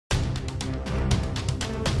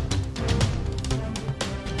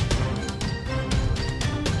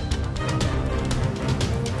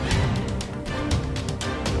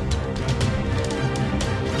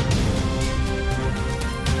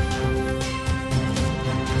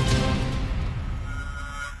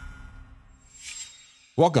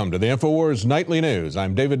Welcome to the INFOWARS Nightly News.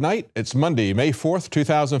 I'm David Knight. It's Monday, May 4th,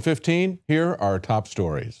 2015. Here are our top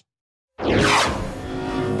stories.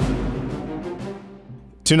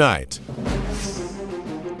 Tonight,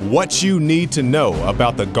 what you need to know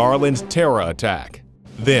about the Garland terror attack.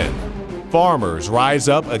 Then, farmers rise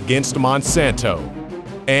up against Monsanto.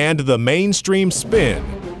 And the mainstream spin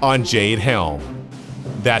on Jade Helm.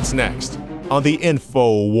 That's next on the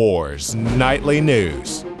INFOWARS Nightly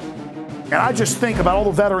News. And I just think about all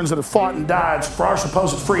the veterans that have fought and died for our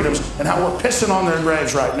supposed freedoms and how we're pissing on their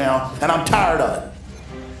graves right now, and I'm tired of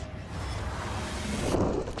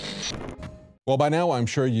it. Well, by now, I'm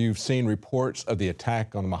sure you've seen reports of the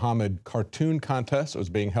attack on the Muhammad cartoon contest that was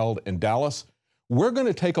being held in Dallas. We're going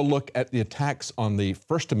to take a look at the attacks on the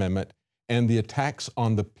First Amendment and the attacks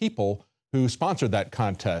on the people who sponsored that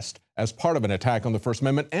contest as part of an attack on the First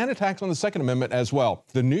Amendment and attacks on the Second Amendment as well.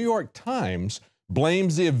 The New York Times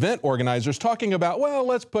blames the event organizers, talking about, well,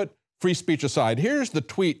 let's put free speech aside. Here's the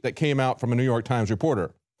tweet that came out from a New York Times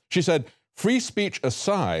reporter. She said, free speech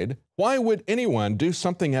aside, why would anyone do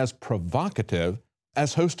something as provocative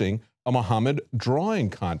as hosting a Muhammad drawing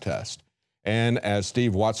contest? And as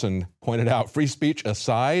Steve Watson pointed out, free speech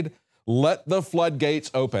aside, let the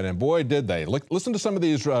floodgates open. And boy, did they. Listen to some of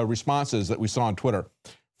these responses that we saw on Twitter.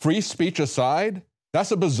 Free speech aside,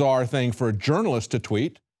 that's a bizarre thing for a journalist to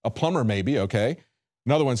tweet. A plumber maybe, okay.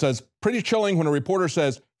 Another one says, pretty chilling when a reporter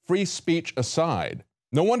says, free speech aside.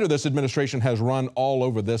 No wonder this administration has run all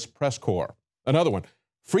over this press corps. Another one,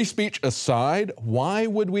 free speech aside, why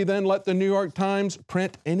would we then let the New York Times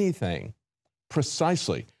print anything?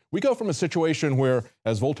 Precisely. We go from a situation where,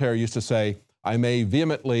 as Voltaire used to say, I may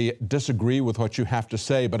vehemently disagree with what you have to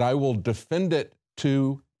say, but I will defend it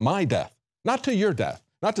to my death, not to your death,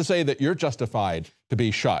 not to say that you're justified to be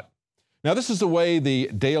shot. Now, this is the way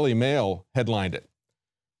the Daily Mail headlined it.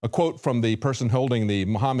 A quote from the person holding the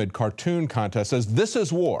Muhammad cartoon contest says, this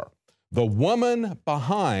is war. The woman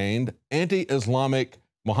behind anti-Islamic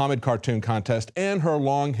Muhammad cartoon contest and her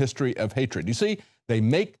long history of hatred. You see, they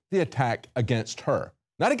make the attack against her.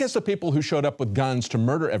 Not against the people who showed up with guns to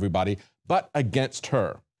murder everybody, but against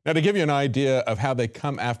her. Now, to give you an idea of how they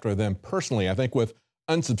come after them personally, I think with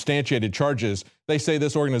unsubstantiated charges, they say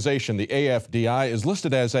this organization, the AFDI, is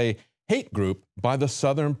listed as a hate group by the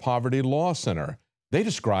Southern Poverty Law Center. They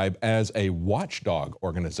describe as a watchdog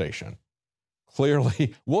organization.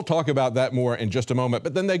 Clearly, we'll talk about that more in just a moment,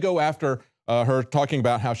 but then they go after her, talking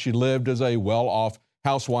about how she lived as a well-off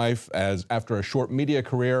housewife after a short media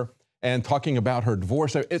career, and talking about her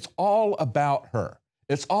divorce. It's all about her.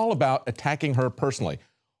 It's all about attacking her personally.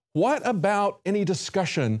 What about any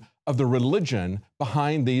discussion of the religion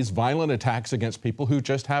behind these violent attacks against people who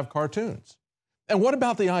just have cartoons? And what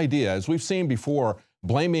about the idea, as we've seen before,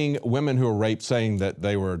 blaming women who were raped, saying that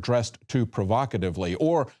they were dressed too provocatively?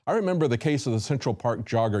 Or I remember the case of the Central Park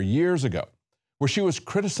jogger years ago, where she was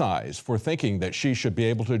criticized for thinking that she should be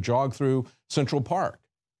able to jog through Central Park.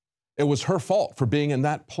 It was her fault for being in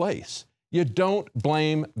that place. You don't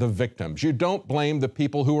blame the victims. You don't blame the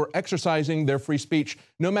people who are exercising their free speech,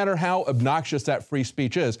 no matter how obnoxious that free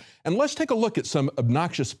speech is. And let's take a look at some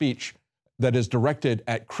obnoxious speech that is directed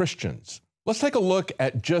at Christians. Let's take a look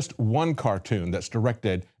at just one cartoon that's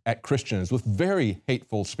directed at Christians with very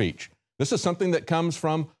hateful speech. This is something that comes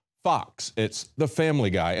from Fox. It's The Family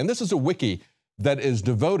Guy. And this is a wiki that is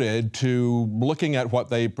devoted to looking at what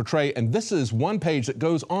they portray. And this is one page that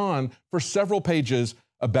goes on for several pages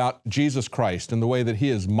about Jesus Christ and the way that he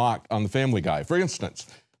is mocked on The Family Guy. For instance,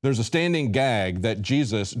 there's a standing gag that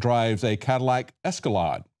Jesus drives a Cadillac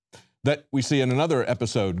Escalade. That we see in another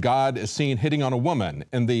episode, God is seen hitting on a woman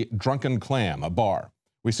in the Drunken Clam, a bar.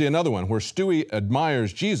 We see another one where Stewie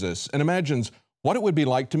admires Jesus and imagines what it would be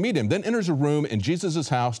like to meet him, then enters a room in Jesus'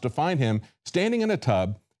 house to find him standing in a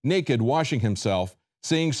tub, naked, washing himself.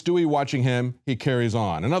 Seeing Stewie watching him, he carries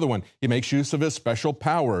on. Another one, he makes use of his special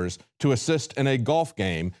powers to assist in a golf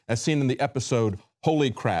game, as seen in the episode Holy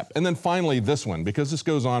Crap. And then finally this one, because this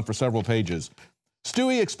goes on for several pages.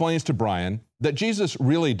 Stewie explains to Brian that Jesus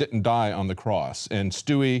really didn't die on the cross in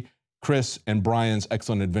Stewie, Chris, and Brian's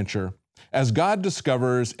Excellent Adventure, as God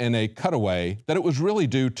discovers in a cutaway that it was really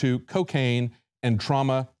due to cocaine and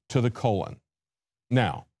trauma to the colon.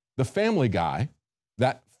 Now, The Family Guy,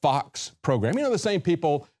 that Fox program, you know, the same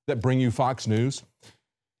people that bring you Fox News,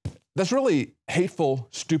 that's really hateful,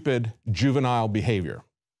 stupid, juvenile behavior.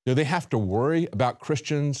 Do they have to worry about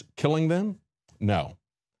Christians killing them? No.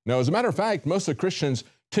 No, as a matter of fact, most of the Christians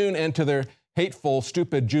tune into their hateful,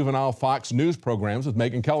 stupid, juvenile Fox News programs with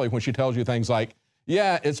Megyn Kelly when she tells you things like,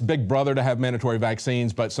 yeah, it's Big Brother to have mandatory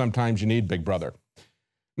vaccines, but sometimes you need Big Brother.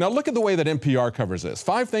 Now look at the way that NPR covers this.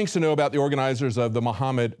 5 things to know about the organizers of the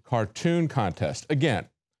Muhammad Cartoon Contest. Again,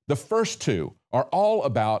 the first 2 are all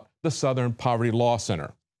about the Southern Poverty Law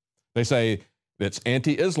Center. They say it's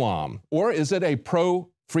anti-Islam, or is it a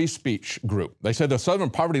pro-free speech group? They say the Southern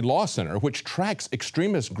Poverty Law Center, which tracks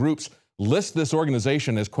extremist groups, lists this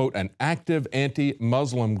organization as, quote, an active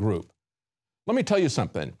anti-Muslim group. Let me tell you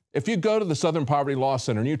something. If you go to the Southern Poverty Law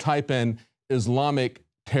Center and you type in Islamic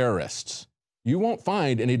terrorists, you won't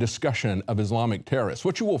find any discussion of Islamic terrorists.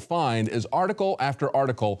 What you will find is article after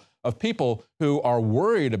article of people who are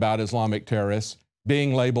worried about Islamic terrorists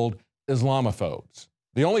being labeled Islamophobes.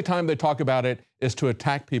 The only time they talk about it is to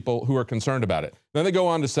attack people who are concerned about it. Then they go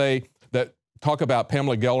on to say that, talk about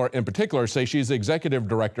Pamela Geller in particular, say she's the executive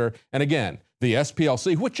director, and again, the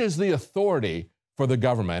SPLC, which is the authority for the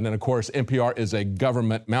government, and of course, NPR is a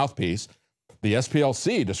government mouthpiece. The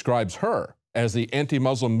SPLC describes her as the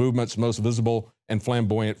anti-Muslim movement's most visible and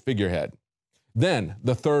flamboyant figurehead. Then,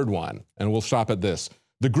 the third one, and we'll stop at this.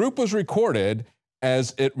 The group was recorded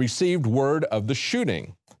as it received word of the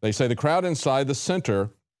shooting. They say the crowd inside the center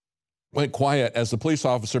went quiet as the police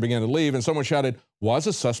officer began to leave, and someone shouted, "Was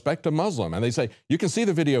a suspect a Muslim?" And they say, you can see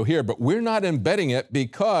the video here, but we're not embedding it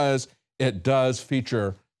because it does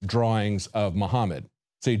feature drawings of Muhammad.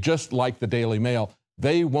 See, just like the Daily Mail,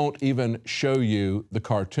 they won't even show you the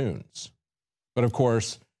cartoons. But of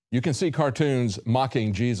course, you can see cartoons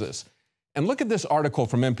mocking Jesus. And look at this article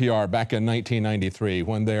from NPR back in 1993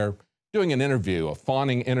 when they're doing an interview, a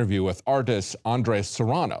fawning interview with artist Andres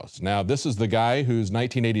Serranos. Now, this is the guy whose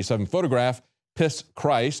 1987 photograph, Piss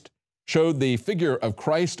Christ, showed the figure of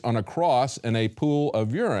Christ on a cross in a pool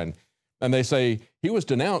of urine. And they say he was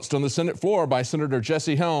denounced on the Senate floor by Senator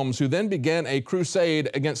Jesse Helms, who then began a crusade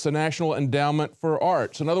against the National Endowment for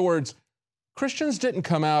Arts. In other words, Christians didn't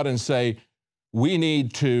come out and say, we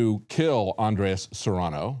need to kill Andres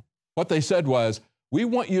Serrano. What they said was, we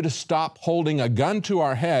want you to stop holding a gun to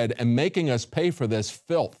our head and making us pay for this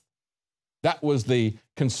filth. That was the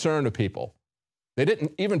concern of people. They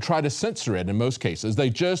didn't even try to censor it in most cases. They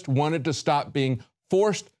just wanted to stop being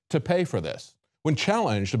forced to pay for this. When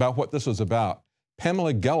challenged about what this was about,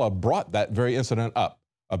 Pamela Geller brought that very incident up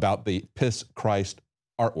about the Piss Christ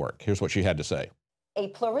artwork. Here's what she had to say. A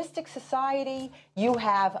pluralistic society, you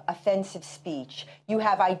have offensive speech, you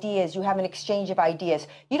have ideas, you have an exchange of ideas.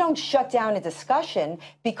 You don't shut down a discussion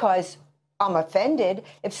because I'm offended.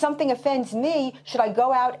 If something offends me, should I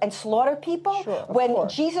go out and slaughter people? Sure, when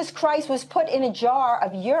Jesus Christ was put in a jar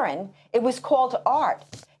of urine, it was called art.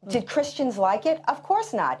 Did Christians like it? Of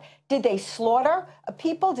course not. Did they slaughter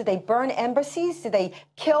people? Did they burn embassies? Did they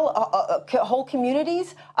kill whole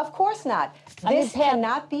communities? Of course not. This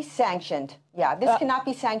cannot be sanctioned. Yeah, this cannot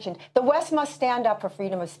be sanctioned. The West must stand up for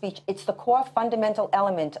freedom of speech. It's the core fundamental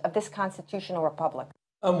element of this constitutional republic.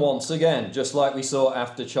 And once again, just like we saw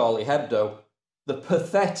after Charlie Hebdo, the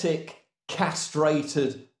pathetic,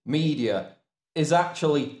 castrated media is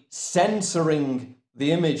actually censoring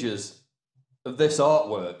the images of this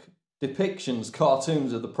artwork, depictions,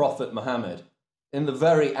 cartoons of the Prophet Muhammad, in the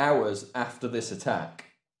very hours after this attack,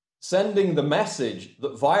 sending the message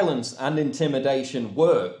that violence and intimidation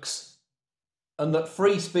works, and that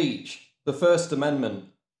free speech, the First Amendment,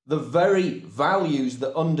 the very values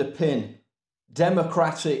that underpin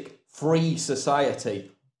democratic, free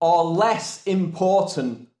society, are less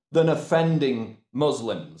important than offending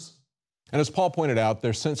Muslims. And as Paul pointed out,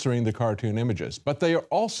 they're censoring the cartoon images, but they are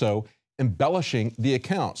also embellishing the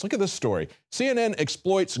accounts. Look at this story. CNN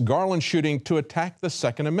exploits Garland shooting to attack the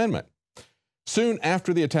Second Amendment. Soon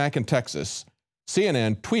after the attack in Texas,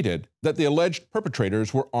 CNN tweeted that the alleged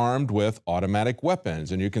perpetrators were armed with automatic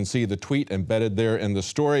weapons. And you can see the tweet embedded there in the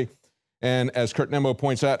story. And as Kurt Nemo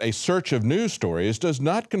points out, a search of news stories does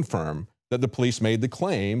not confirm that the police made the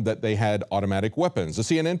claim that they had automatic weapons. The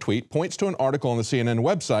CNN tweet points to an article on the CNN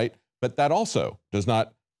website, but that also does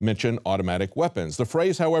not mention automatic weapons. The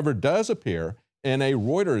phrase, however, does appear in a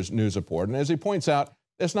Reuters news report. And as he points out,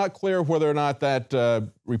 it's not clear whether or not that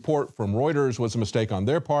report from Reuters was a mistake on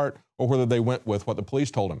their part or whether they went with what the police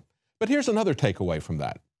told them. But here's another takeaway from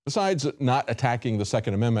that. Besides not attacking the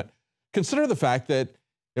Second Amendment, consider the fact that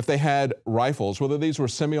if they had rifles, whether these were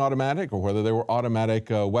semi-automatic or whether they were automatic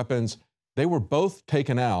weapons, they were both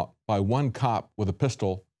taken out by one cop with a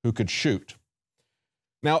pistol who could shoot.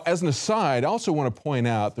 Now, as an aside, I also want to point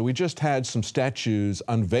out that we just had some statues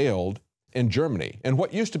unveiled in Germany, in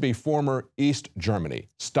what used to be former East Germany,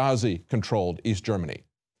 Stasi-controlled East Germany.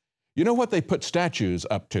 You know what they put statues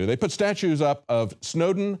up to? They put statues up of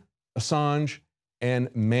Snowden, Assange, and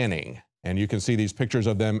Manning. And you can see these pictures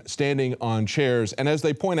of them standing on chairs. And as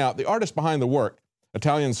they point out, the artist behind the work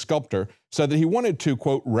Italian sculptor, said that he wanted to,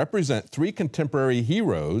 quote, represent 3 contemporary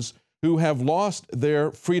heroes who have lost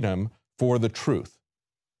their freedom for the truth.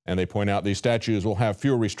 And they point out these statues will have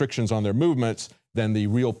fewer restrictions on their movements than the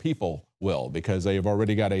real people will, because they have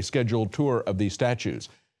already got a scheduled tour of these statues.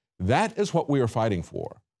 That is what we are fighting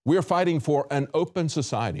for. We are fighting for an open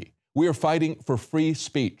society. We are fighting for free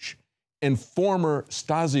speech. In former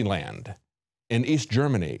Stasi land, in East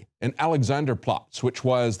Germany, in Alexanderplatz, which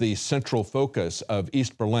was the central focus of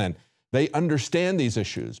East Berlin, they understand these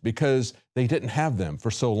issues because they didn't have them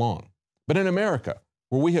for so long. But in America,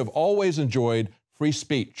 where we have always enjoyed free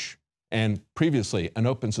speech and previously an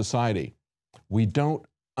open society, we don't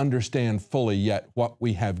understand fully yet what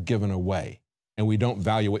we have given away, and we don't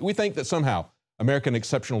value it. We think that somehow American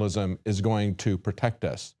exceptionalism is going to protect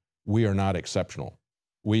us. We are not exceptional.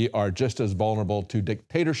 We are just as vulnerable to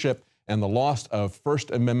dictatorship and the loss of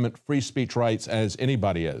First Amendment free speech rights as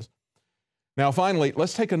anybody is. Now, finally,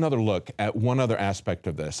 let's take another look at one other aspect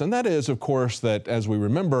of this, and that is, of course, that as we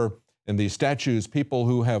remember in these statues, people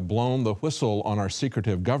who have blown the whistle on our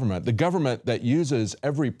secretive government, the government that uses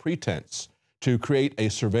every pretense to create a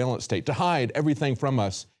surveillance state, to hide everything from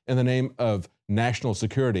us in the name of national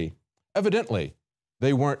security. Evidently,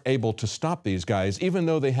 they weren't able to stop these guys, even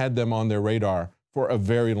though they had them on their radar for a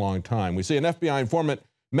very long time. We see an FBI informant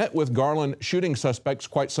met with Garland shooting suspects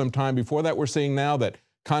quite some time before that. We're seeing now that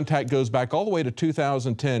contact goes back all the way to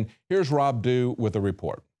 2010. Here's Rob Dew with a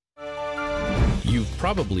report. You've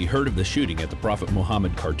probably heard of the shooting at the Prophet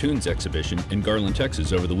Muhammad Cartoons exhibition in Garland,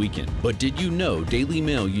 Texas over the weekend. But did you know Daily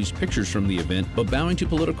Mail used pictures from the event, but bowing to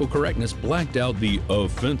political correctness blacked out the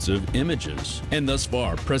offensive images? And thus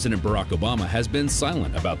far, President Barack Obama has been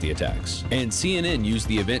silent about the attacks. And CNN used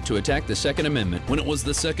the event to attack the Second Amendment when it was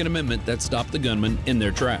the Second Amendment that stopped the gunman in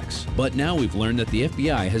their tracks. But now we've learned that the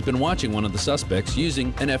FBI has been watching one of the suspects using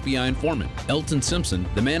an FBI informant. Elton Simpson,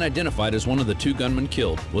 the man identified as one of the 2 gunmen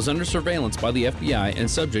killed, was under surveillance by the FBI and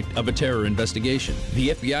subject of a terror investigation. The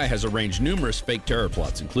FBI has arranged numerous fake terror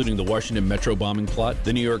plots, including the Washington Metro bombing plot,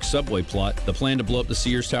 the New York subway plot, the plan to blow up the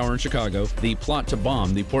Sears Tower in Chicago, the plot to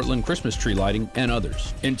bomb the Portland Christmas tree lighting, and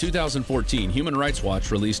others. In 2014, Human Rights Watch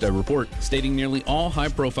released a report stating nearly all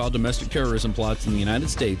high-profile domestic terrorism plots in the United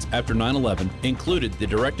States after 9/11 included the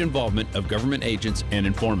direct involvement of government agents and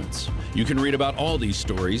informants. You can read about all these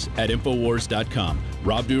stories at INFOWARS.com.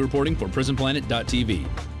 Rob Dew reporting for PrisonPlanet.tv.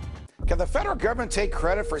 Can the federal government take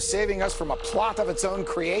credit for saving us from a plot of its own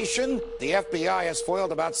creation? The FBI has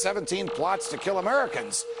foiled about 17 plots to kill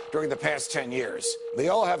Americans during the past 10 years. They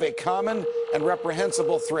all have a common and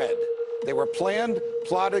reprehensible thread. They were planned,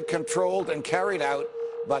 plotted, controlled, and carried out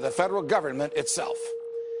by the federal government itself.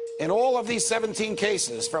 In all of these 17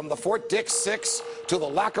 cases, from the Fort Dix 6 to the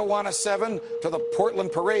Lackawanna 7 to the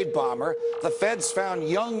Portland parade bomber, the feds found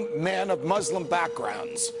young men of Muslim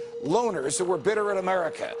backgrounds, loners who were bitter at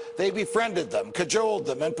America. They befriended them, cajoled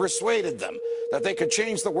them, and persuaded them that they could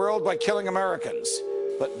change the world by killing Americans.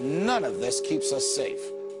 But none of this keeps us safe.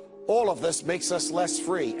 All of this makes us less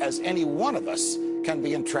free, as any one of us can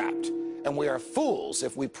be entrapped. And we are fools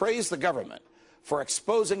if we praise the government for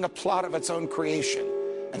exposing a plot of its own creation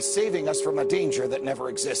and saving us from a danger that never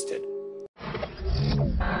existed.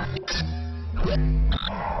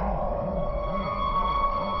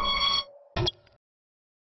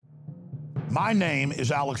 My name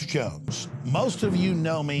is Alex Jones. Most of you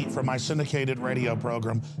know me from my syndicated radio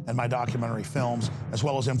program and my documentary films, as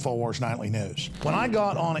well as INFOWARS Nightly News. When I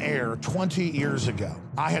got on air 20 years ago,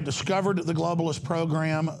 I had discovered the globalist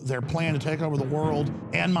program, their plan to take over the world,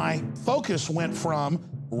 and my focus went from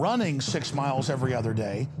running 6 miles every other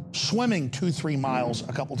day, swimming 2-3 miles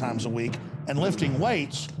a couple times a week, and lifting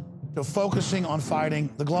weights, to focusing on fighting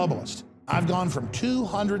the globalist. I've gone from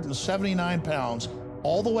 279 pounds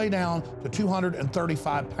all the way down to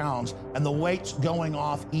 235 pounds, and the weight's going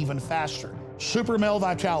off even faster. Super Male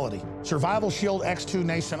Vitality, Survival Shield X2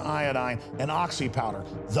 Nascent Iodine, and Oxy Powder.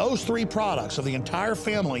 Those 3 products of the entire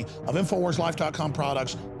family of InfoWarsLife.com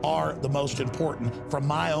products are the most important from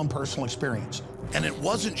my own personal experience. And it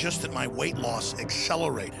wasn't just that my weight loss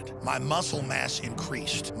accelerated. My muscle mass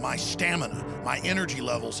increased. My stamina, my energy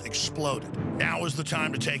levels exploded. Now is the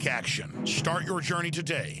time to take action. Start your journey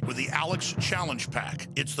today with the Alex Challenge Pack.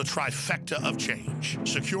 It's the trifecta of change.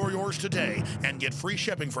 Secure yours today and get free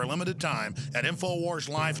shipping for a limited time at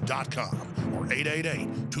InfoWarsLife.com or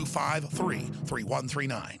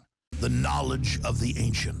 888-253-3139. the knowledge of the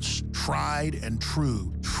ancients, tried and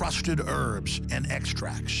true, trusted herbs and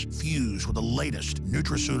extracts fused with the latest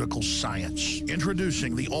nutraceutical science.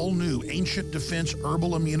 Introducing the all-new Ancient Defense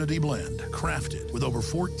Herbal Immunity Blend, crafted with over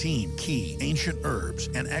 14 key ancient herbs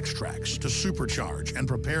and extracts to supercharge and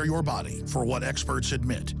prepare your body for what experts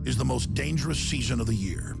admit is the most dangerous season of the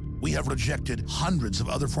year. We have rejected hundreds of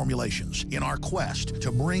other formulations in our quest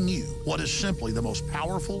to bring you what is simply the most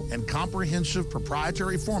powerful and comprehensive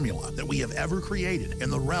proprietary formula that we have ever created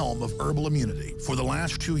in the realm of herbal immunity. For the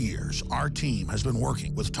last 2 years, our team has been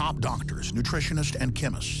working with top doctors, nutritionists, and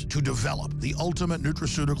chemists to develop the ultimate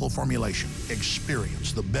nutraceutical formulation.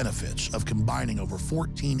 Experience the benefits of combining over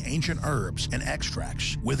 14 ancient herbs and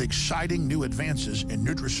extracts with exciting new advances in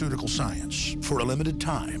nutraceutical science. For a limited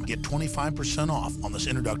time, get 25% off on this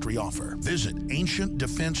introductory offer. Visit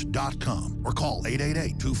ancientdefense.com or call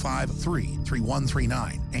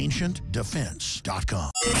 888-253-3139.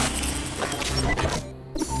 ancientdefense.com.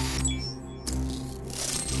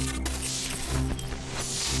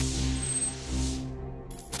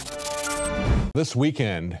 This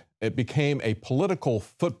weekend, it became a political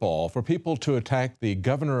football for people to attack the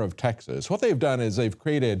governor of Texas. What they've done is they've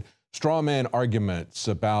created straw man arguments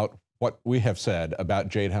about what we have said about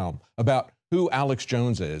Jade Helm, about who Alex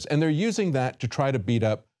Jones is, and they're using that to try to beat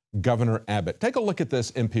up Governor Abbott. Take a look at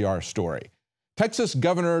this NPR story. Texas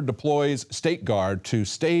governor deploys state guard to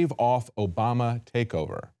stave off Obama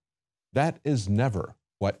takeover. That is never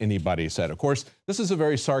what anybody said. Of course, this is a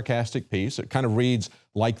very sarcastic piece. It kind of reads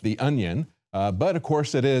like The Onion, but of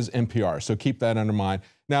course it is NPR, so keep that in mind.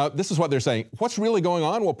 Now, this is what they're saying. What's really going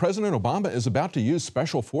on? Well, President Obama is about to use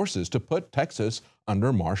special forces to put Texas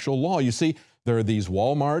under martial law. You see, there are these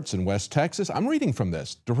Walmarts in West Texas. I'm reading from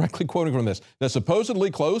this, directly quoting from this. They're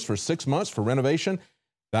supposedly closed for 6 months for renovation.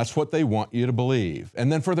 That's what they want you to believe.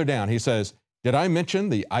 And then further down, he says, did I mention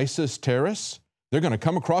the ISIS terrorists? They're going to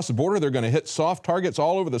come across the border. They're going to hit soft targets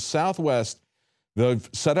all over the Southwest. They've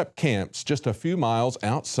set up camps just a few miles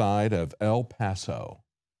outside of El Paso.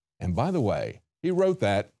 And by the way, he wrote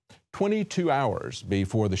that 22 hours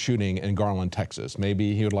before the shooting in Garland, Texas.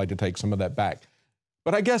 Maybe he would like to take some of that back.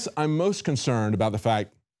 But I guess I'm most concerned about the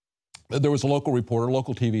fact that there was a local reporter,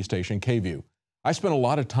 local TV station, KView. I spent a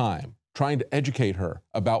lot of time trying to educate her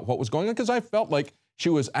about what was going on because I felt like she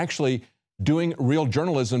was actually doing real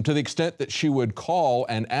journalism to the extent that she would call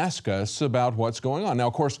and ask us about what's going on. Now,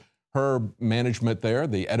 of course, her management there,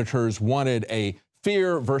 the editors, wanted a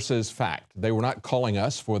fear versus fact. They were not calling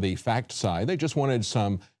us for the fact side. They just wanted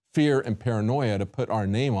some fear and paranoia to put our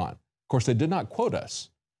name on. Of course, they did not quote us.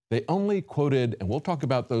 They only quoted, and we'll talk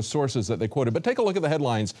about those sources that they quoted, but take a look at the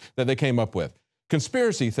headlines that they came up with.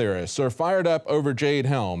 Conspiracy theorists are fired up over Jade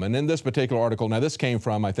Helm. And in this particular article, now this came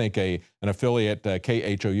from, I think, an affiliate,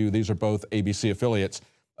 KHOU. These are both ABC affiliates.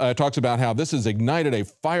 Talks about how this has ignited a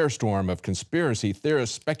firestorm of conspiracy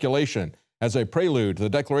theorist speculation as a prelude to the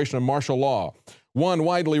declaration of martial law. One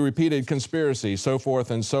widely repeated conspiracy, so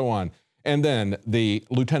forth and so on. And then the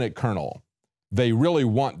lieutenant colonel. They really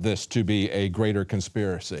want this to be a greater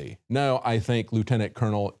conspiracy. No, I think, Lieutenant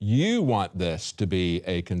Colonel, you want this to be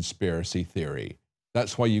a conspiracy theory.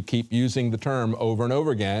 That's why you keep using the term over and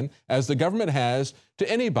over again, as the government has to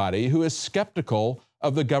anybody who is skeptical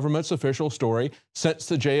of the government's official story since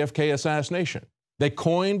the JFK assassination. They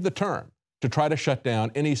coined the term to try to shut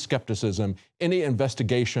down any skepticism, any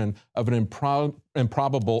investigation of an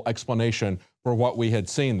improbable explanation for what we had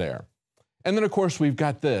seen there. And then, of course, we've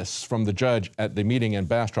got this from the judge at the meeting in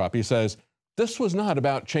Bastrop. He says, this was not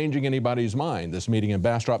about changing anybody's mind, this meeting in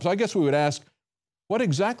Bastrop. So I guess we would ask, what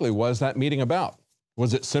exactly was that meeting about?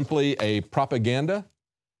 Was it simply a propaganda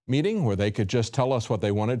meeting where they could just tell us what they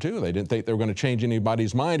wanted to? They didn't think they were going to change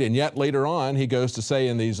anybody's mind. And yet later on, he goes to say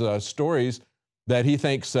in these stories that he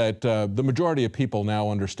thinks that the majority of people now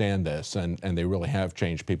understand this, and they really have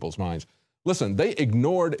changed people's minds. Listen, they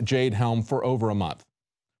ignored Jade Helm for over a month.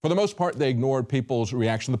 For the most part, they ignored people's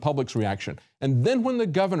reaction, the public's reaction. And then when the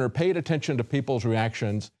governor paid attention to people's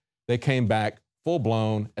reactions, they came back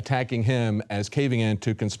full-blown, attacking him as caving in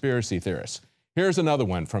to conspiracy theorists. Here's another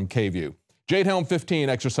one from KView. Jade Helm 15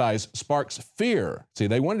 exercise sparks fear. See,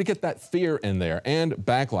 they wanted to get that fear in there, and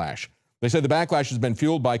backlash. They said the backlash has been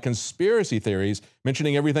fueled by conspiracy theories,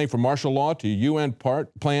 mentioning everything from martial law to UN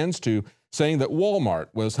plans to saying that Walmart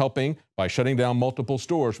was helping by shutting down multiple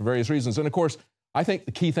stores for various reasons. And of course, I think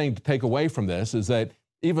the key thing to take away from this is that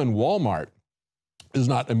even Walmart is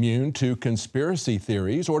not immune to conspiracy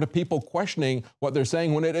theories or to people questioning what they're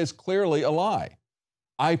saying when it is clearly a lie.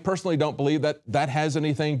 I personally don't believe that that has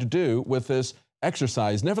anything to do with this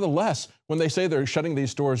exercise. Nevertheless, when they say they're shutting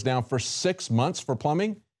these stores down for 6 months for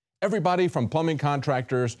plumbing, everybody from plumbing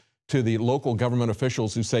contractors to the local government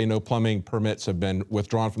officials who say no plumbing permits have been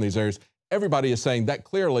withdrawn from these areas, everybody is saying that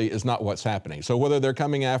clearly is not what's happening. So whether they're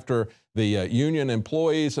coming after the union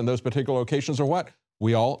employees in those particular locations or what,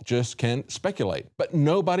 we all just can speculate. But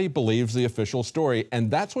nobody believes the official story, and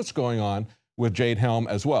that's what's going on with Jade Helm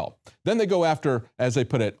as well. Then they go after, as they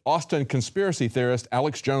put it, Austin conspiracy theorist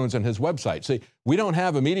Alex Jones and his website. See, we don't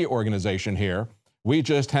have a media organization here. We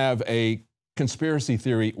just have a conspiracy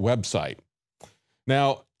theory website.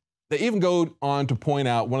 Now, they even go on to point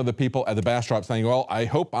out one of the people at the Bastrop saying, well, I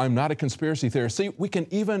hope I'm not a conspiracy theorist. See, we can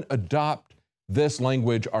even adopt this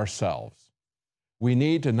language ourselves. We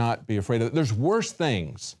need to not be afraid of it. There's worse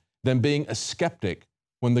things than being a skeptic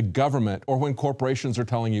when the government or when corporations are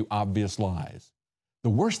telling you obvious lies. The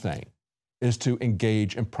worst thing is to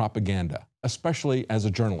engage in propaganda, especially as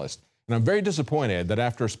a journalist. And I'm very disappointed that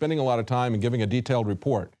after spending a lot of time and giving a detailed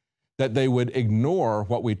report, that they would ignore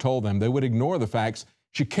what we told them. They would ignore the facts.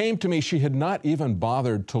 She came to me, she had not even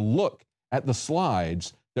bothered to look at the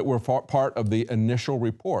slides that were part of the initial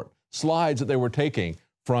report. Slides that they were taking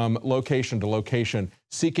from location to location,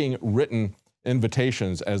 seeking written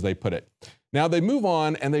invitations, as they put it. Now they move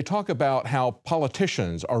on and they talk about how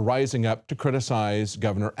politicians are rising up to criticize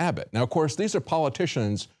Governor Abbott. Now, of course, these are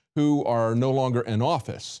politicians who are no longer in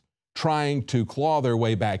office, trying to claw their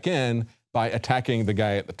way back in by attacking the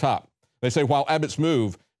guy at the top. They say while Abbott's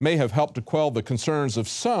move may have helped to quell the concerns of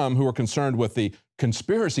some who are concerned with the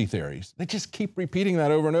conspiracy theories, they just keep repeating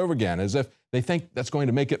that over and over again as if they think that's going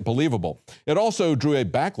to make it believable. It also drew a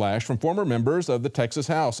backlash from former members of the Texas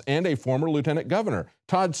House and a former lieutenant governor.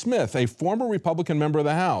 Todd Smith, a former Republican member of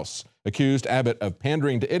the House, accused Abbott of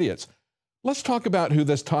pandering to idiots. Let's talk about who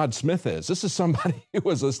this Todd Smith is. This is somebody who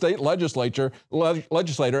was a state legislator,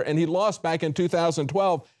 and he lost back in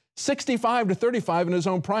 2012, 65-35 in his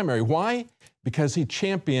own primary. Why? Because he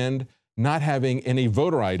championed not having any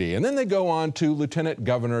voter ID. And then they go on to Lieutenant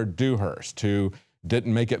Governor Dewhurst, who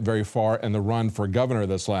didn't make it very far in the run for governor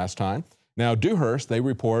this last time. Now, Dewhurst, they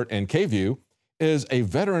report in KView, is a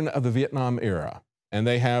veteran of the Vietnam era. And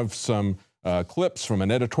they have some clips from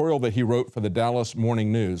an editorial that he wrote for the Dallas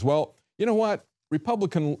Morning News. Well, you know what?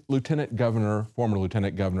 Republican Lieutenant Governor, former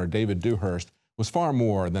Lieutenant Governor David Dewhurst was far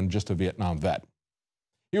more than just a Vietnam vet.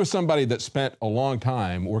 He was somebody that spent a long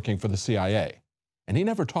time working for the CIA, and he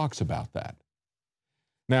never talks about that.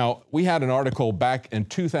 Now, we had an article back in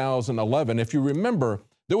 2011. If you remember,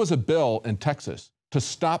 there was a bill in Texas to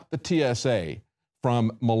stop the TSA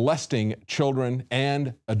from molesting children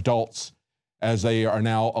and adults as they are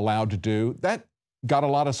now allowed to do. That got a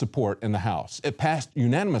lot of support in the House. It passed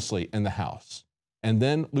unanimously in the House. And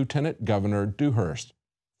then Lieutenant Governor Dewhurst,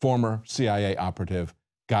 former CIA operative,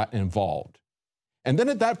 got involved. And then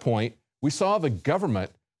at that point, we saw the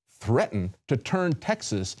government threaten to turn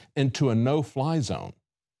Texas into a no-fly zone.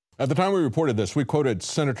 At the time we reported this, we quoted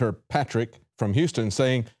Senator Patrick from Houston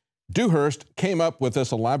saying, Dewhurst came up with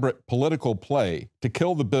this elaborate political play to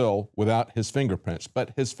kill the bill without his fingerprints,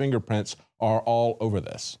 but his fingerprints are all over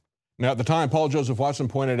this. Now, at the time, Paul Joseph Watson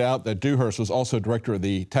pointed out that Dewhurst was also director of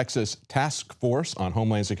the Texas Task Force on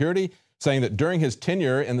Homeland Security, saying that during his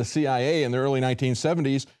tenure in the CIA in the early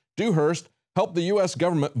 1970s, Dewhurst helped the U.S.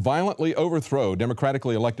 government violently overthrow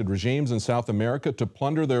democratically elected regimes in South America to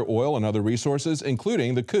plunder their oil and other resources,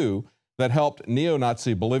 including the coup that helped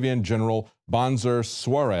neo-Nazi Bolivian General Banzer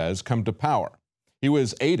Suarez come to power. He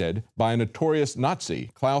was aided by a notorious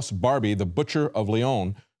Nazi, Klaus Barbie, the Butcher of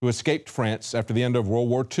Lyon, who escaped France after the end of World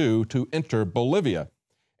War II to enter Bolivia.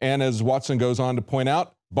 And as Watson goes on to point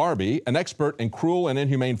out, Barbie, an expert in cruel and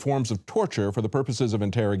inhumane forms of torture for the purposes of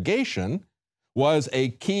interrogation, was a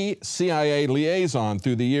key CIA liaison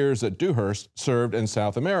through the years that Dewhurst served in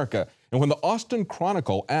South America. And when the Austin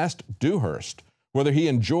Chronicle asked Dewhurst whether he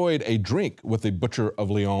enjoyed a drink with the Butcher of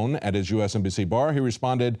Lyon at his U.S. Embassy bar, he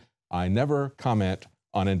responded, "I never comment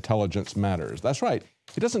on intelligence matters." That's right.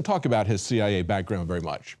 He doesn't talk about his CIA background very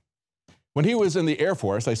much. When he was in the Air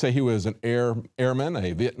Force, they say he was an airman,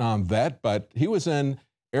 a Vietnam vet, but he was in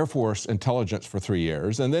Air Force intelligence for 3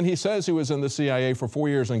 years, and then he says he was in the CIA for 4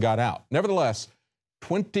 years and got out. Nevertheless,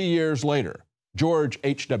 20 years later, George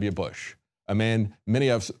H.W. Bush, a man many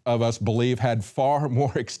of us believe had far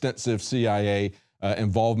more extensive CIA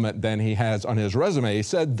involvement than he has on his resume,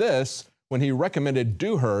 said this when he recommended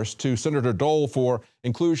Dewhurst to Senator Dole for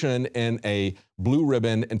inclusion in a Blue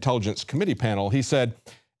Ribbon Intelligence Committee panel. He said,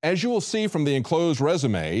 "As you will see from the enclosed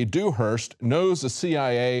resume, Dewhurst knows the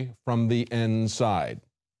CIA from the inside."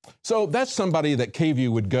 So that's somebody that KView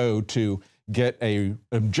would go to get an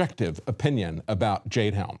objective opinion about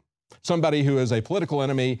Jade Helm. Somebody who is a political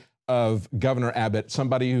enemy of Governor Abbott,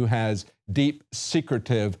 somebody who has deep,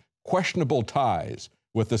 secretive, questionable ties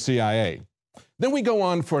with the CIA. Then we go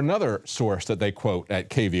on for another source that they quote at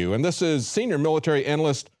KVUE, and this is senior military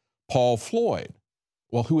analyst Paul Floyd.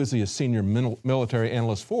 Well, who is he a senior military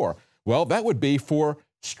analyst for? Well, that would be for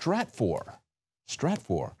Stratfor.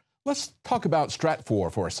 Stratfor. Let's talk about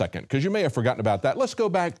Stratfor for a second, because you may have forgotten about that. Let's go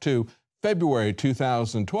back to February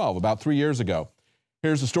 2012, about 3 years ago.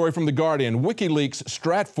 Here's a story from The Guardian. WikiLeaks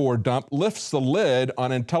Stratfor dump lifts the lid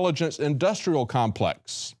on intelligence industrial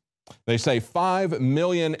complex. They say 5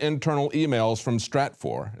 million internal emails from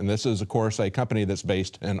Stratfor, and this is, of course, a company that's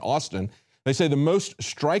based in Austin. They say the most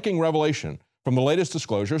striking revelation from the latest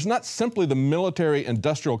disclosure is not simply the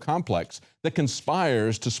military-industrial complex that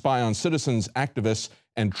conspires to spy on citizens, activists,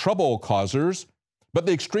 and trouble causers, but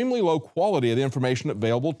the extremely low quality of the information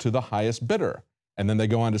available to the highest bidder. And then they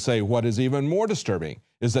go on to say what is even more disturbing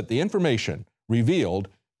is that the information revealed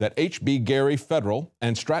that HB Gary Federal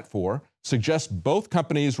and Stratfor suggest both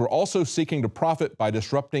companies were also seeking to profit by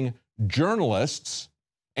disrupting journalists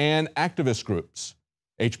and activist groups.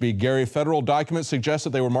 HB Gary Federal documents suggest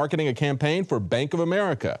that they were marketing a campaign for Bank of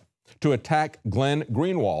America to attack Glenn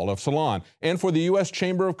Greenwald of Salon, and for the U.S.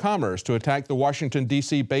 Chamber of Commerce to attack the Washington,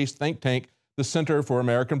 D.C.-based think tank, the Center for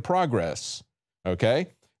American Progress. Okay?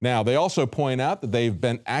 Now, they also point out that they've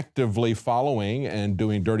been actively following and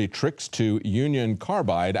doing dirty tricks to Union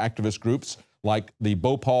Carbide activist groups like the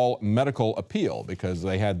Bhopal Medical Appeal, because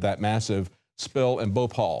they had that massive spill in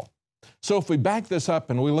Bhopal. So if we back this up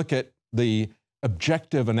and we look at the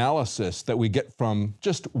objective analysis that we get from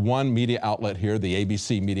just one media outlet here, the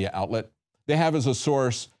ABC media outlet, they have as a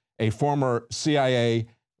source a former CIA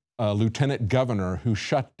lieutenant governor who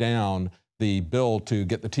shut down the bill to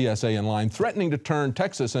get the TSA in line, threatening to turn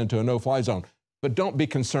Texas into a no-fly zone. But don't be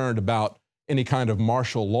concerned about any kind of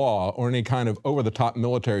martial law or any kind of over-the-top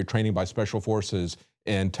military training by special forces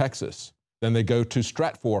in Texas. Then they go to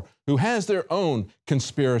Stratfor, who has their own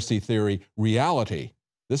conspiracy theory reality.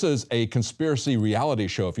 This is a conspiracy reality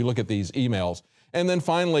show if you look at these emails. And then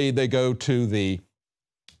finally, they go to the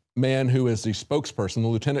man who is the spokesperson, the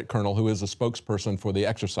lieutenant colonel who is the spokesperson for the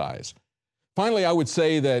exercise. Finally, I would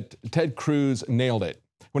say that Ted Cruz nailed it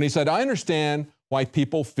when he said, I understand why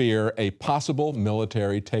people fear a possible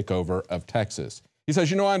military takeover of Texas. He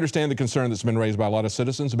says, I understand the concern that's been raised by a lot of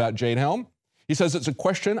citizens about Jade Helm. He says, it's a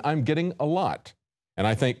question I'm getting a lot. And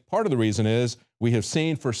I think part of the reason is we have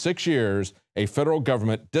seen for 6 years a federal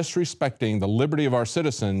government disrespecting the liberty of our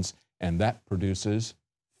citizens, and that produces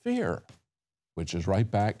fear, which is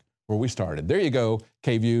right back where we started. There you go,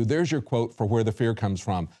 KVUE. There's your quote for where the fear comes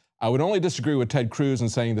from. I would only disagree with Ted Cruz in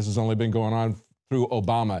saying this has only been going on through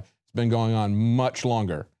Obama. It's been going on much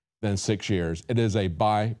longer than 6 years. It is a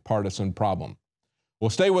bipartisan problem. Well,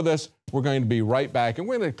 stay with us. We're going to be right back, and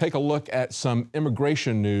we're going to take a look at some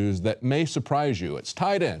immigration news that may surprise you. It's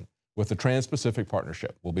tied in with the Trans-Pacific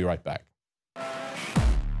Partnership. We'll be right back.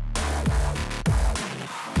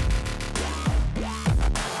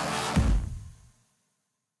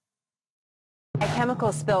 A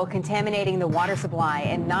chemical spill contaminating the water supply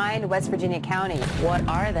in 9 West Virginia counties. What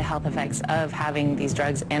are the health effects of having these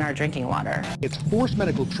drugs in our drinking water? It's forced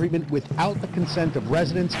medical treatment without the consent of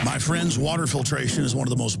residents. My friends, water filtration is one of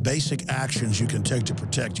the most basic actions you can take to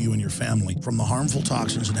protect you and your family from the harmful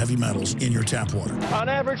toxins and heavy metals in your tap water. On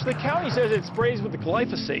average, the county says it sprays with the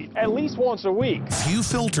glyphosate at least once a week. Few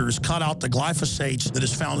filters cut out the glyphosate that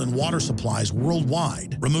is found in water supplies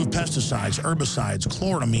worldwide. Remove pesticides, herbicides,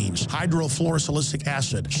 chloramines, hydrofluorosilicic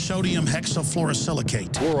acid, sodium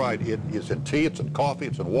hexafluorosilicate. Fluoride, it is in tea, it's in coffee,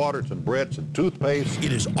 it's in water, it's in bread, it's in toothpaste.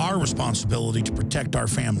 It is our responsibility to protect our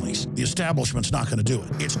families. The establishment's not going to do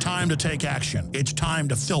it. It's time to take action. It's time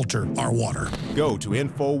to filter our water. Go to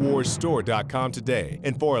InfoWarsStore.com today,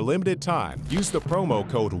 and for a limited time, use the promo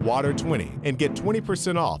code WATER20 and get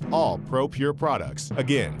 20% off all ProPure products.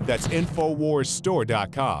 Again, that's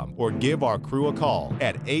InfoWarsStore.com, or give our crew a call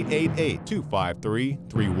at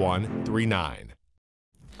 888-253-3139.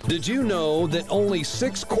 Did you know that only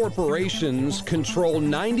 6 corporations control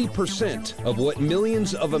 90% of what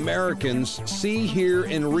millions of Americans see, hear,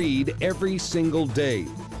 and read every single day?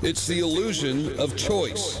 It's the illusion of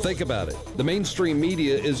choice. Think about it. The mainstream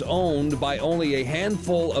media is owned by only a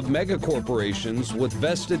handful of megacorporations with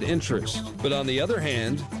vested interests. But on the other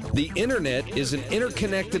hand, the internet is an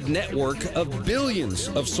interconnected network of billions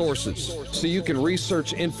of sources. So you can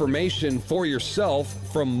research information for yourself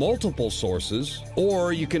from multiple sources,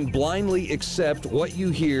 or you can blindly accept what you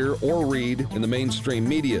hear or read in the mainstream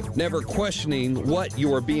media, never questioning what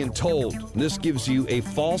you are being told. This gives you a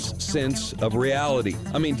false sense of reality.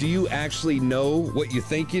 I mean, do you actually know what you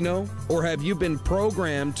think you know? Or have you been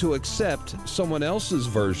programmed to accept someone else's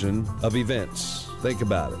version of events? Think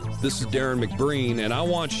about it. This is Darren McBreen, and I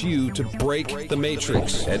want you to break the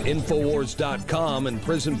matrix at INFOWARS.com and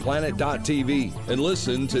PrisonPlanet.tv and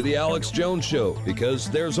listen to The Alex Jones Show, because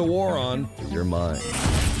there's a war on in your mind.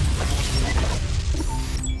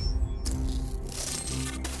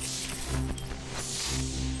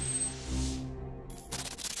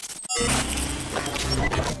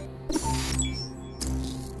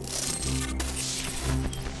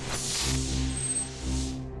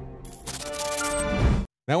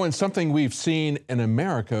 Now, in something we've seen in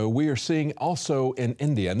America, we are seeing also in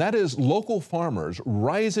India, and that is local farmers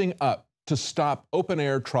rising up to stop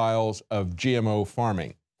open-air trials of GMO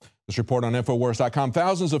farming. This report on INFOWARS.com,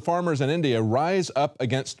 thousands of farmers in India rise up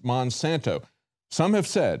against Monsanto. Some have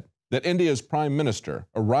said that India's prime minister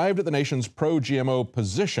arrived at the nation's pro-GMO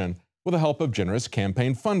position with the help of generous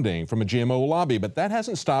campaign funding from a GMO lobby, but that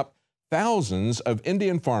hasn't stopped thousands of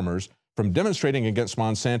Indian farmers from demonstrating against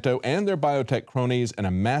Monsanto and their biotech cronies in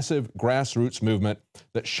a massive grassroots movement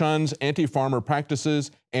that shuns anti-farmer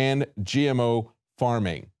practices and GMO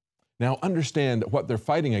farming. Now, understand that what they're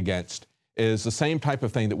fighting against is the same type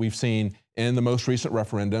of thing that we've seen in the most recent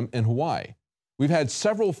referendum in Hawaii. We've had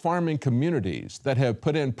several farming communities that have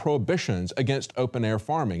put in prohibitions against open-air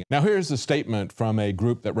farming. Now, here's a statement from a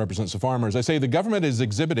group that represents the farmers. They say the government is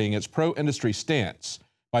exhibiting its pro-industry stance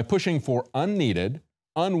by pushing for unneeded,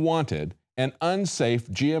 unwanted, and unsafe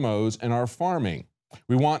GMOs in our farming.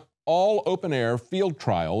 We want all open-air field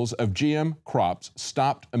trials of GM crops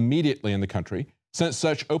stopped immediately in the country, since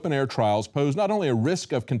such open-air trials pose not only a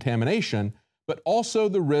risk of contamination, but also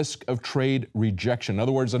the risk of trade rejection. In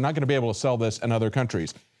other words, they're not going to be able to sell this in other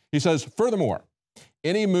countries. He says, furthermore,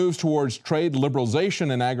 any moves towards trade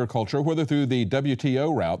liberalization in agriculture, whether through the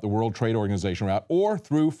WTO route, the World Trade Organization route, or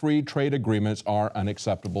through free trade agreements, are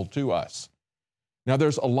unacceptable to us. Now,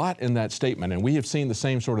 there's a lot in that statement, and we have seen the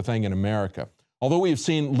same sort of thing in America. Although we have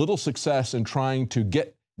seen little success in trying to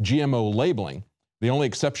get GMO labeling, the only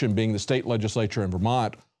exception being the state legislature in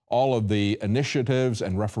Vermont, all of the initiatives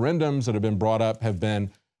and referendums that have been brought up have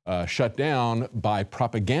been shut down by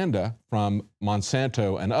propaganda from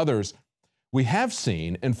Monsanto and others. We have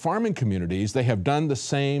seen in farming communities, they have done the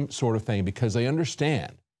same sort of thing because they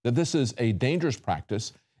understand that this is a dangerous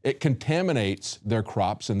practice. It contaminates their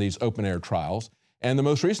crops in these open-air trials. And the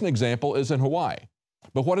most recent example is in Hawaii.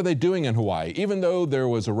 But what are they doing in Hawaii? Even though there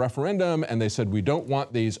was a referendum and they said we don't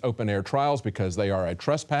want these open-air trials because they are a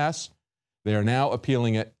trespass, they are now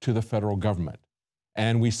appealing it to the federal government.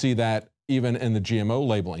 And we see that even in the GMO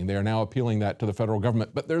labeling. They are now appealing that to the federal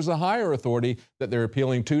government. But there's a higher authority that they're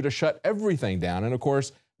appealing to shut everything down. And of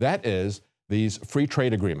course, that is these free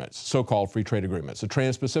trade agreements, so-called free trade agreements, the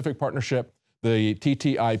Trans-Pacific Partnership, the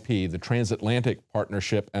TTIP, the Transatlantic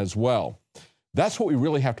Partnership as well. That's what we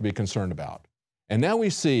really have to be concerned about. And now we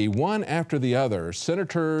see one after the other,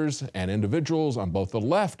 senators and individuals on both the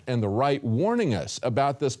left and the right warning us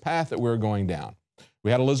about this path that we're going down.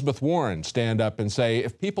 We had Elizabeth Warren stand up and say,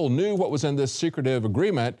 if people knew what was in this secretive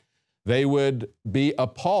agreement, they would be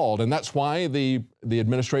appalled. And that's why the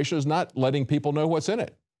administration is not letting people know what's in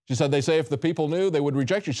it. She said, they say if the people knew, they would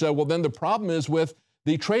reject it. She said, well, then the problem is with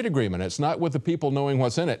the trade agreement. It's not with the people knowing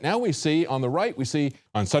what's in it. Now we see on the right, we see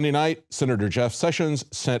on Sunday night, Senator Jeff Sessions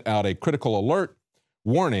sent out a critical alert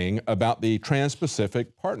warning about the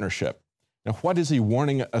Trans-Pacific Partnership. Now, what is he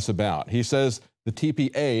warning us about? He says the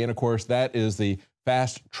TPA, and of course that is the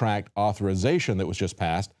fast-track authorization that was just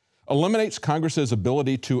passed, eliminates Congress's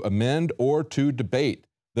ability to amend or to debate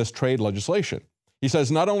this trade legislation. He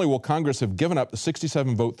says not only will Congress have given up the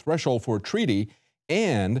 67-vote threshold for a treaty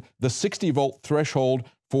and the 60-vote threshold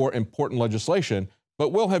for important legislation,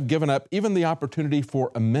 but will have given up even the opportunity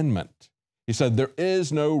for amendment. He said there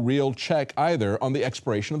is no real check either on the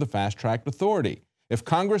expiration of the fast-track authority. If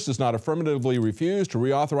Congress does not affirmatively refuse to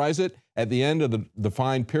reauthorize it at the end of the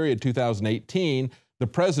defined period 2018, the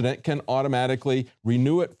president can automatically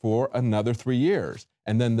renew it for another 3 years.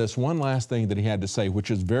 And then this one last thing that he had to say, which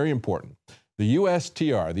is very important. The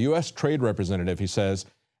USTR, the U.S. Trade Representative, he says,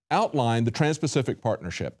 outlined the Trans-Pacific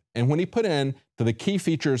Partnership. And when he put in to the key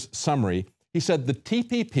features summary, he said the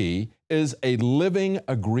TPP is a living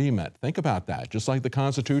agreement. Think about that. Just like the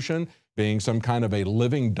Constitution being some kind of a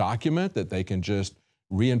living document that they can just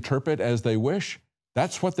reinterpret as they wish,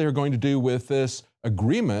 that's what they're going to do with this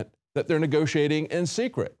agreement that they're negotiating in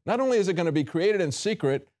secret. Not only is it going to be created in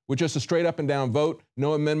secret with just a straight up and down vote,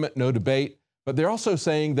 no amendment, no debate, but they're also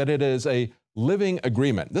saying that it is a living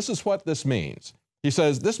agreement. This is what this means. He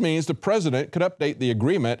says this means the president could update the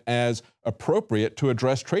agreement as appropriate to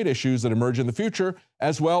address trade issues that emerge in the future,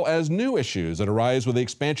 as well as new issues that arise with the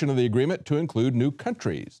expansion of the agreement to include new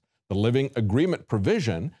countries. The living agreement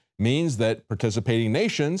provision means that participating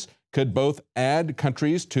nations could both add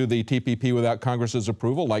countries to the TPP without Congress's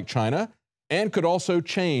approval, like China, and could also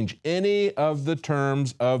change any of the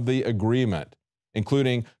terms of the agreement,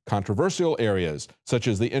 including controversial areas such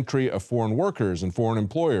as the entry of foreign workers and foreign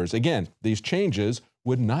employers. Again, these changes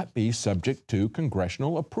would not be subject to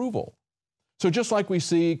congressional approval. So just like we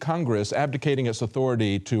see Congress abdicating its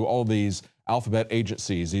authority to all these alphabet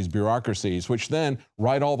agencies, these bureaucracies, which then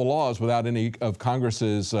write all the laws without any of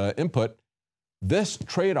Congress's input, this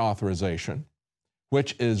trade authorization,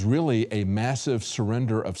 which is really a massive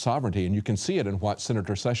surrender of sovereignty, and you can see it in what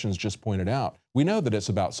Senator Sessions just pointed out. We know that it's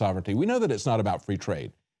about sovereignty. We know that it's not about free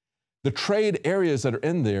trade. The trade areas that are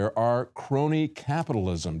in there are crony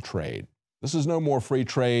capitalism trade. This is no more free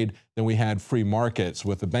trade than we had free markets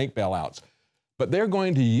with the bank bailouts. But they're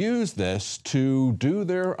going to use this to do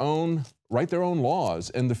write their own laws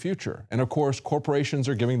in the future. And of course, corporations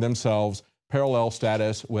are giving themselves parallel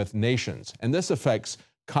status with nations. And this affects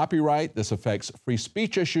copyright, this affects free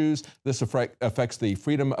speech issues, this affects the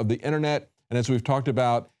freedom of the internet. And as we've talked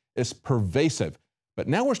about, it's pervasive. But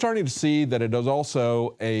now we're starting to see that it is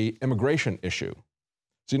also an immigration issue.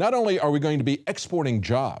 See, not only are we going to be exporting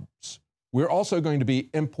jobs, we're also going to be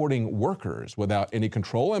importing workers without any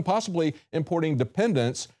control and possibly importing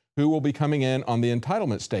dependents who will be coming in on the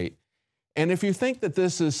entitlement state. And if you think that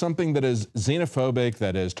this is something that is xenophobic,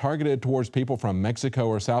 that is targeted towards people from Mexico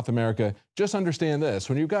or South America, just understand this.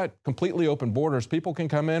 When you've got completely open borders, people can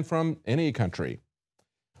come in from any country.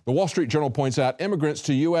 The Wall Street Journal points out immigrants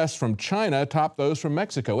to U.S. from China top those from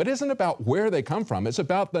Mexico. It isn't about where they come from. It's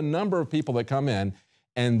about the number of people that come in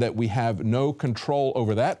and that we have no control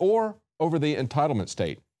over that or over the entitlement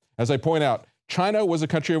state. As I point out, China was a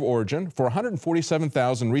country of origin for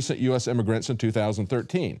 147,000 recent U.S. immigrants in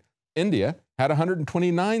 2013. India had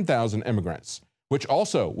 129,000 immigrants, which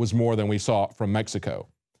also was more than we saw from Mexico.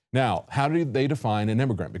 Now, how do they define an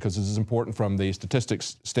immigrant? Because this is important from the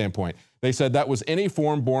statistics standpoint. They said that was any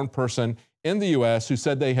foreign-born person in the U.S. who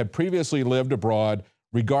said they had previously lived abroad,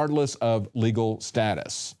 regardless of legal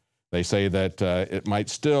status. They say that it might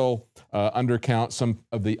still undercount some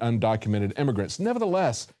of the undocumented immigrants.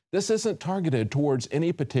 Nevertheless, this isn't targeted towards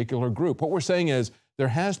any particular group. What we're saying is there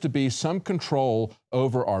has to be some control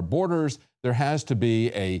over our borders. There has to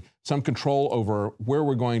be some control over where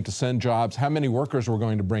we're going to send jobs, how many workers we're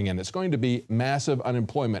going to bring in. It's going to be massive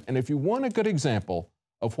unemployment. And if you want a good example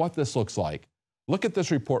of what this looks like, look at this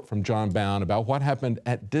report from John Bound about what happened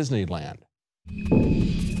at Disneyland.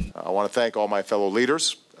 I want to thank all my fellow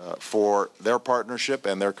leaders for their partnership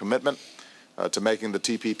and their commitment to making the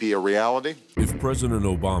TPP a reality. If President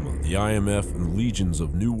Obama, the IMF, and legions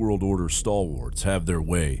of New World Order stalwarts have their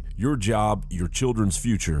way, your job, your children's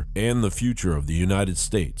future, and the future of the United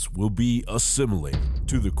States will be assimilated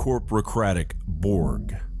to the corporocratic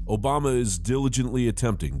Borg. Obama is diligently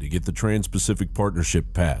attempting to get the Trans-Pacific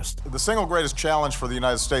Partnership passed. The single greatest challenge for the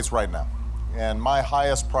United States right now, and my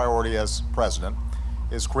highest priority as president,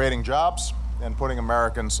 is creating jobs and putting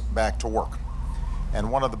Americans back to work. And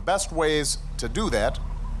one of the best ways to do that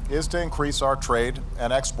is to increase our trade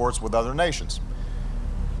and exports with other nations.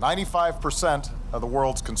 95% of the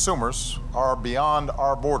world's consumers are beyond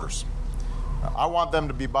our borders. I want them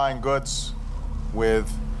to be buying goods with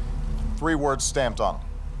 3 words stamped on them: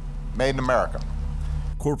 Made in America.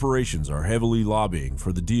 Corporations are heavily lobbying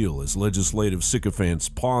for the deal as legislative sycophants,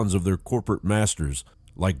 pawns of their corporate masters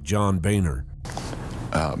like John Boehner.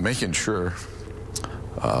 Making sure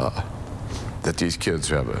that these kids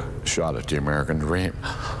have a shot at the American dream,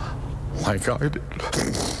 like I did.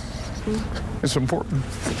 It's important.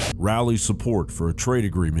 Rally support for a trade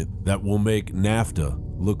agreement that will make NAFTA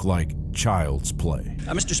look like child's play.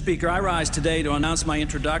 Mr. Speaker, I rise today to announce my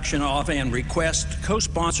introduction of and request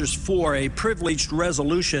co-sponsors for a privileged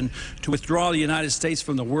resolution to withdraw the United States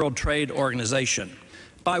from the World Trade Organization.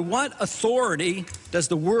 By what authority does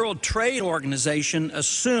the World Trade Organization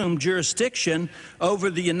assume jurisdiction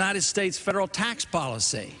over the United States federal tax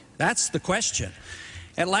policy? That's the question.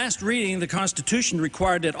 At last reading, the Constitution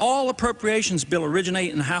required that all appropriations bill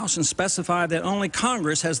originate in the House and specify that only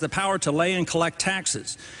Congress has the power to lay and collect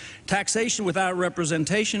taxes. Taxation without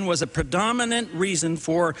representation was a predominant reason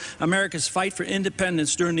for America's fight for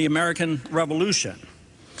independence during the American Revolution.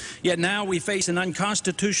 Yet now we face an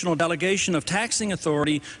unconstitutional delegation of taxing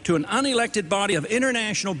authority to an unelected body of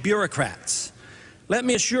international bureaucrats. Let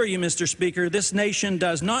me assure you, Mr. Speaker, this nation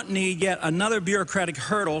does not need yet another bureaucratic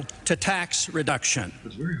hurdle to tax reduction.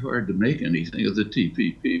 It's very hard to make anything of the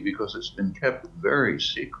TPP because it's been kept very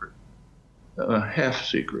secret, half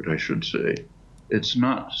secret, I should say. It's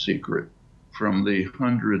not secret from the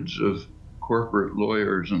hundreds of corporate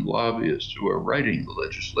lawyers and lobbyists who are writing the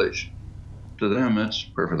legislation. To them, it's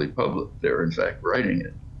perfectly public. They're, in fact, writing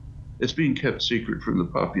it. It's being kept secret from the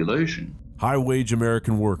population. High-wage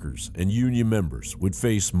American workers and union members would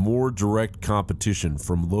face more direct competition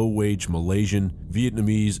from low-wage Malaysian,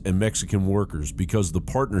 Vietnamese, and Mexican workers because the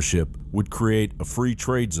partnership would create a free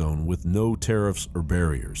trade zone with no tariffs or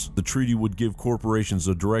barriers. The treaty would give corporations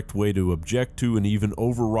a direct way to object to and even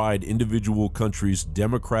override individual countries'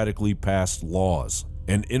 democratically passed laws.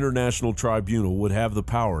 An international tribunal would have the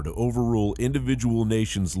power to overrule individual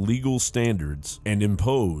nations' legal standards and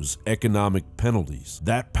impose economic penalties.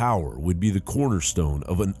 That power would be the cornerstone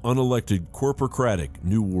of an unelected corporocratic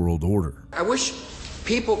New World Order. I wish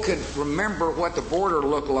people could remember what the border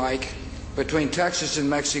looked like between Texas and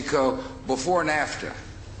Mexico before NAFTA.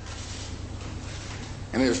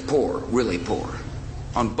 I mean, it was poor, really poor,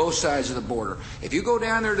 on both sides of the border. If you go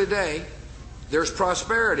down there today, there's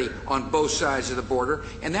prosperity on both sides of the border,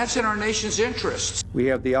 and that's in our nation's interests. We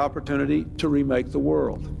have the opportunity to remake the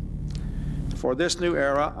world. For this new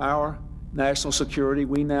era, our national security,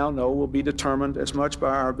 we now know, will be determined as much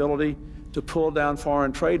by our ability to pull down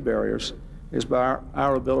foreign trade barriers as by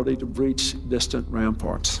our ability to breach distant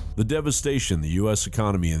ramparts. The devastation the U.S.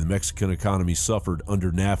 economy and the Mexican economy suffered under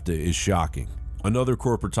NAFTA is shocking. Another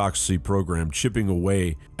corporatocracy program chipping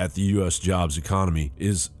away at the U.S. jobs economy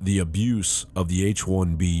is the abuse of the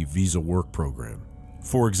H-1B visa work program.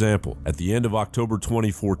 For example, at the end of October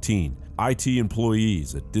 2014, IT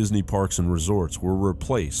employees at Disney parks and resorts were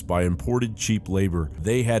replaced by imported cheap labor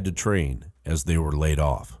they had to train as they were laid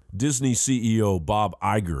off. Disney CEO Bob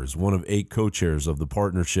Iger is one of 8 co-chairs of the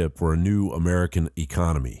Partnership for a New American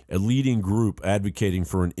Economy, a leading group advocating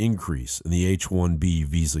for an increase in the H-1B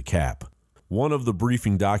visa cap. One of the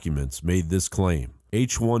briefing documents made this claim: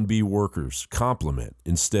 H-1B workers complement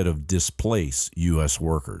instead of displace U.S.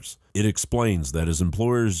 workers. It explains that as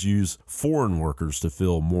employers use foreign workers to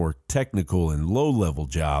fill more technical and low-level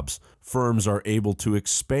jobs, firms are able to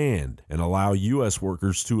expand and allow U.S.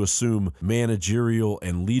 workers to assume managerial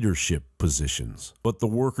and leadership positions. But the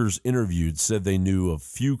workers interviewed said they knew of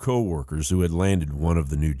few co-workers who had landed one of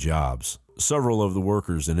the new jobs. Several of the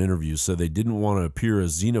workers in interviews said they didn't want to appear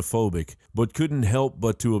as xenophobic, but couldn't help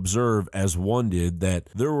but to observe, as one did, that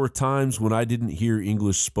there were times when I didn't hear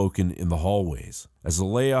English spoken in the hallways. As the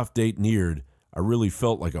layoff date neared, I really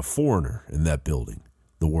felt like a foreigner in that building,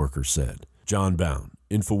 the worker said. John Bound,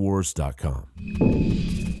 INFOWARS.com.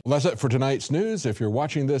 Well, that's it for tonight's news. If you're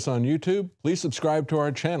watching this on YouTube, please subscribe to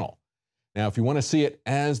our channel. Now, if you want to see it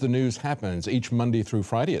as the news happens each Monday through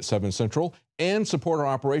Friday at 7 Central and support our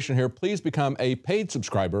operation here, please become a paid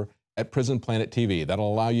subscriber at Prison Planet TV.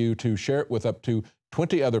 That'll allow you to share it with up to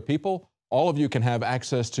 20 other people. All of you can have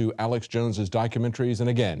access to Alex Jones's documentaries. And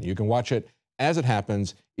again, you can watch it as it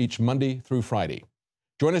happens each Monday through Friday.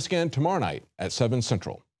 Join us again tomorrow night at 7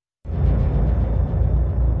 Central.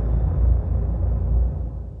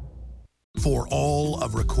 For all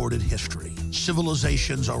of recorded history,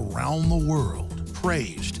 civilizations around the world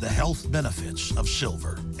praised the health benefits of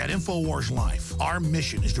silver. At INFOWARS Life, our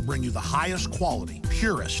mission is to bring you the highest quality,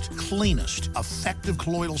 purest, cleanest, effective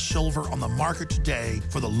colloidal silver on the market today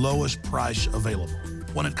for the lowest price available.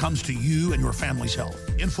 When it comes to you and your family's health,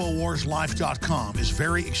 INFOWARSLife.com is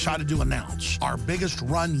very excited to announce our biggest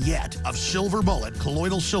run yet of Silver Bullet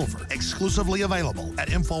colloidal silver, exclusively available at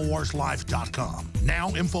INFOWARSLife.com. Now,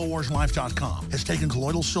 INFOWARSLife.com has taken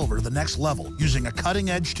colloidal silver to the next level using a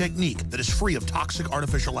cutting-edge technique that is free of toxic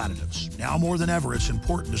artificial additives. Now more than ever, it's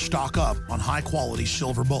important to stock up on high-quality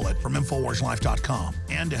Silver Bullet from INFOWARSLife.com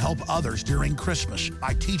and to help others during Christmas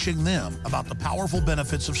by teaching them about the powerful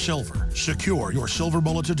benefits of silver. Secure your Silver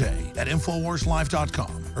Bullet today at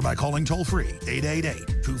INFOWARSLife.com or by calling toll-free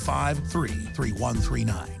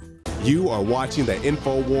 888-253-3139. You are watching the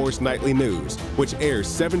INFOWARS Nightly News, which airs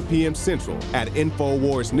 7 p.m. Central at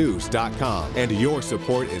INFOWARSnews.com. And your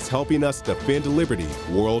support is helping us defend liberty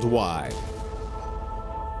worldwide.